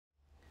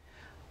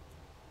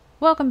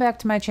Welcome back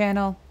to my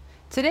channel.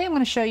 Today I'm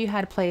going to show you how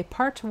to play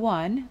part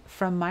 1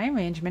 from my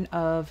arrangement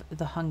of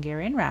the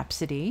Hungarian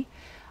Rhapsody.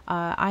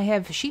 I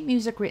have sheet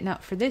music written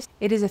out for this.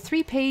 It is a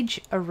 3-page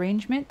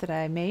arrangement that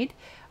I made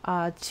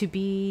to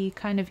be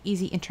kind of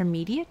easy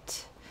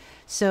intermediate.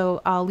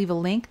 So I'll leave a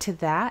link to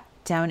that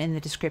down in the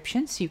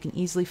description so you can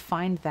easily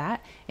find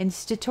that. And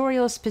this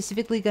tutorial is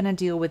specifically going to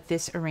deal with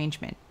this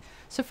arrangement.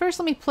 So first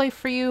let me play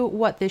for you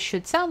what this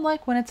should sound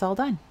like when it's all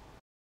done.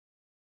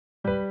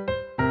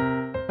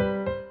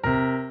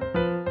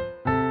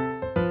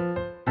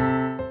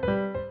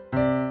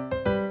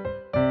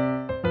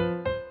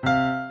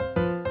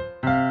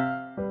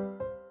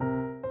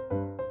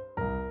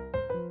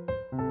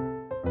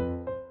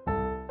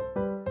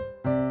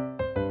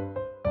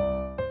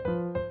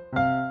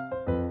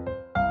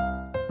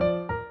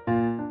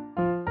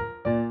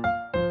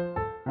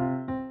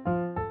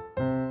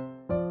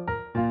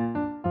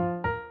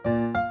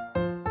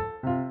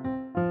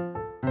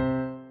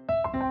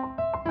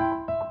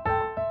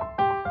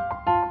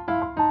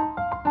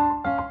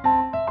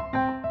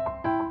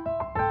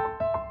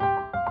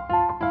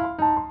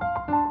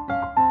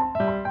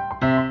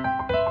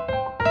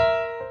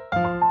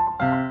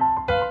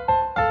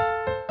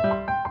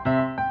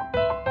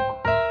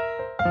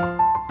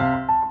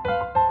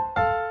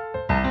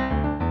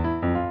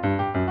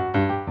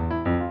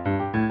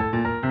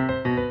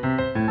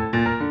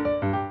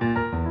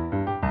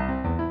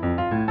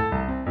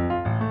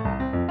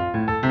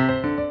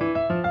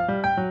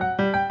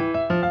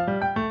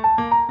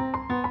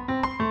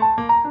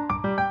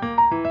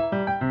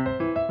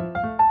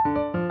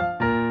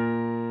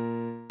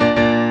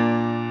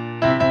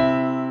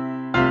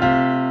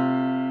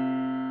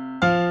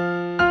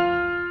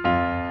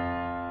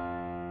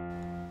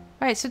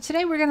 Alright, so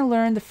today we're going to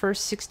learn the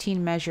first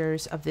 16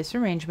 measures of this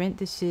arrangement.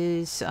 This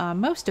is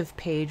most of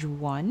page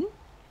 1.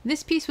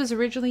 This piece was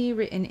originally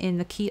written in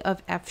the key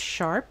of F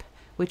sharp,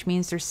 which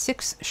means there's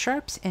 6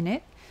 sharps in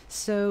it.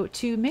 So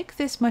to make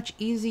this much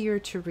easier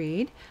to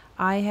read,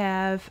 I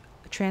have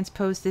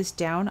transposed this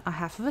down a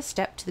half of a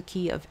step to the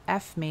key of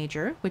F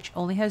major, which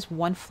only has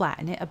 1 flat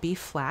in it, a B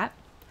flat.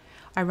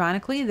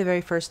 Ironically, the very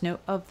first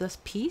note of this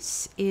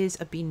piece is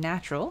a B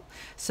natural.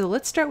 So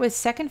let's start with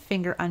second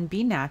finger on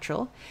B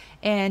natural.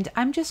 And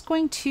I'm just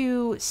going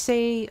to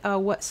say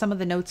what some of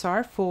the notes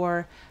are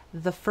for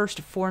the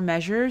first 4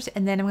 measures,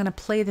 and then I'm going to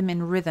play them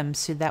in rhythm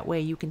so that way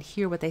you can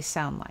hear what they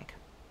sound like.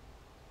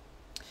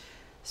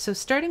 So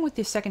starting with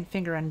the second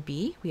finger on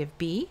B, we have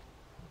B,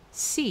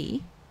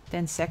 C,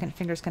 then second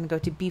finger is going to go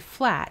to B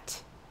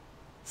flat,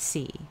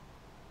 C,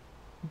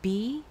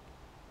 B,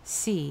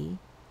 C,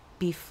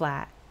 B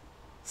flat,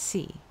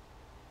 C,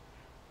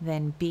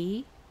 then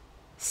B,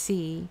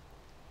 C,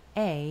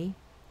 A,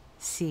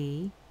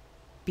 C,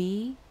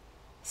 B,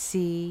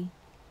 C,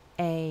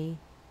 A,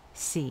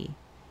 C.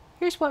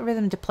 Here's what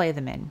rhythm to play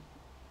them in.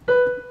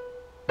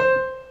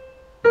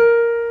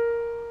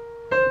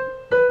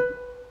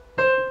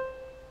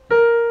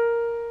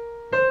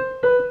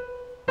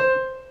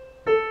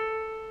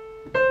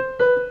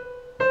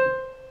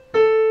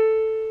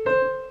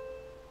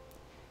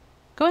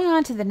 Going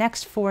on to the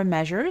next 4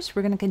 measures,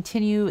 we're going to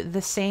continue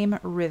the same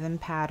rhythm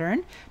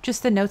pattern,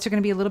 just the notes are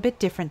going to be a little bit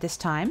different this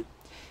time.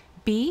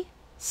 B,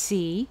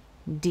 C,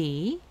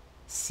 D,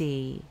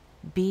 C,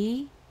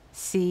 B,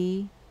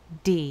 C,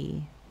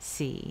 D,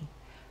 C,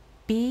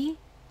 B,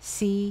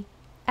 C,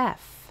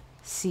 F,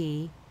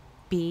 C,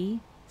 B,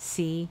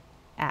 C,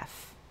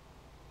 F.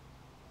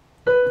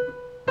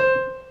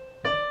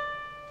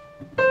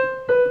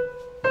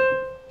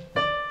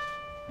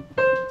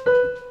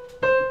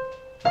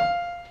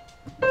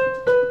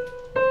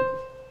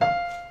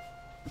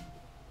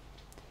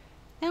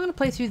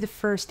 Play through the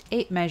first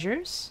 8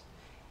 measures,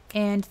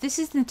 and this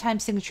is in the time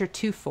signature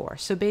 2/4.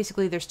 So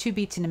basically there's 2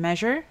 beats in a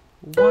measure,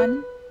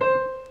 1,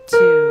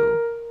 2,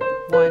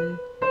 1,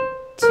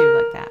 2,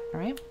 like that. All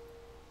right.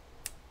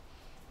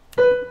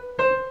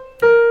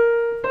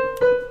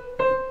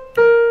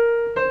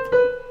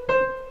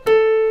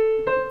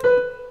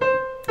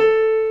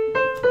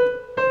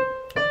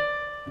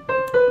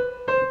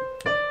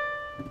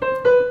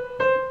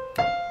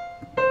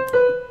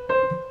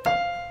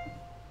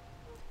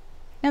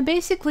 Now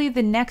basically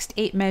the next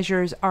 8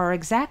 measures are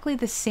exactly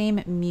the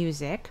same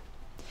music,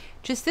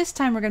 just this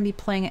time we're going to be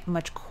playing it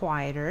much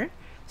quieter.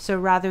 So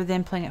rather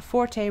than playing it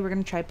forte, we're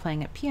going to try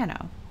playing it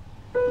piano.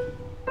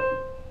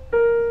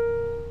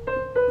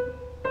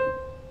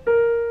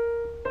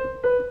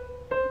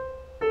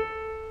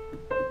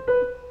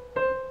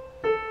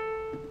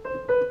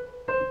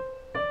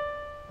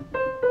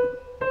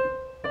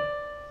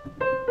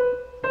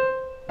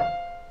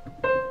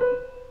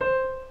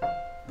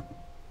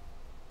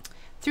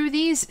 Through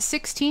these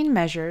 16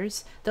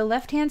 measures, the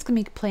left hand's going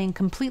to be playing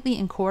completely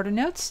in quarter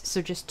notes,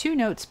 so just 2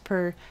 notes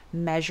per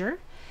measure.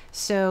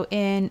 So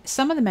in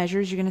some of the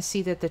measures, you're going to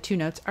see that the 2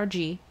 notes are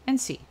G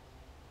and C.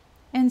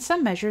 And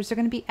some measures are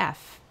going to be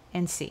F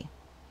and C.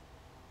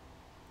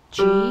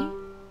 G,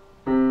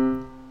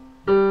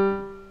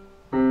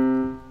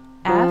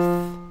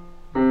 F,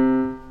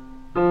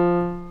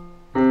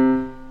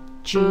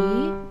 G,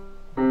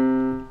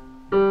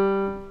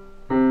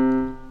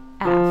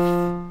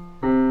 F.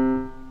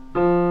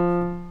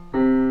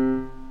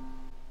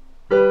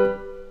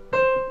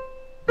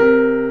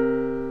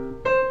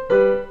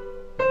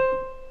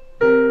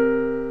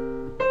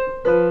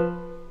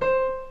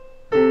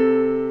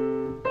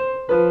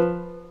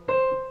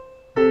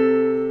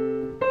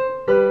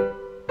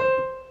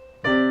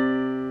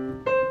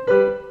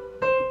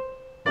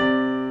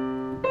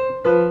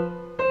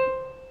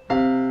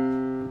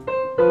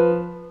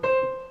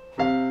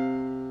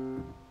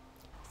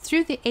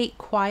 Through the 8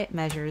 quiet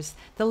measures,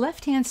 the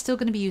left hand's still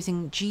going to be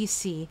using G,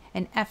 C,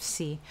 and F,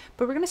 C,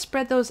 but we're going to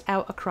spread those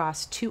out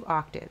across 2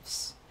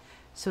 octaves.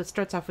 So it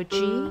starts off with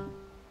G,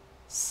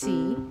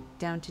 C,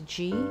 down to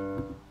G,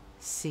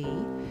 C.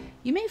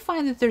 You may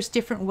find that there's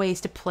different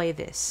ways to play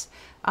this.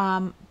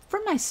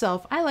 For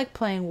myself, I like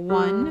playing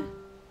 1,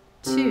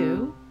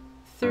 2,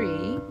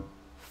 3,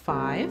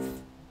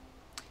 5.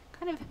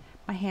 Kind of,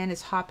 my hand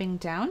is hopping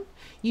down.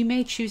 You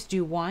may choose to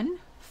do 1,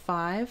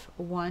 5,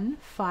 1,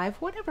 5,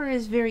 whatever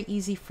is very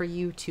easy for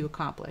you to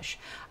accomplish.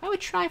 I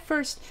would try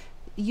first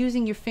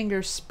using your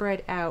fingers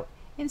spread out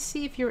and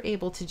see if you're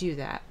able to do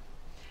that.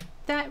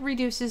 That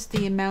reduces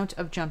the amount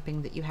of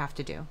jumping that you have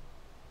to do.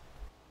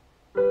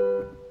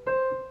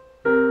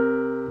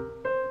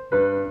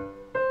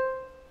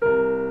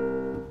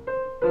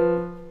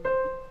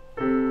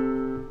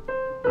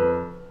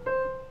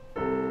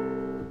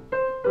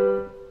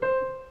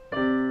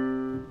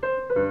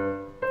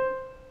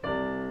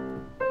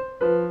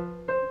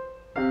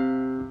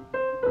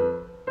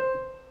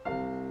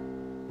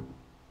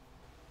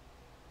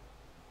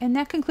 And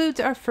that concludes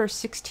our first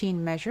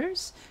 16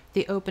 measures,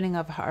 the opening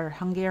of our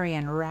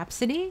Hungarian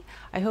Rhapsody.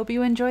 I hope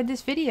you enjoyed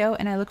this video,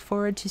 and I look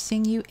forward to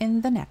seeing you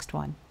in the next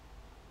one.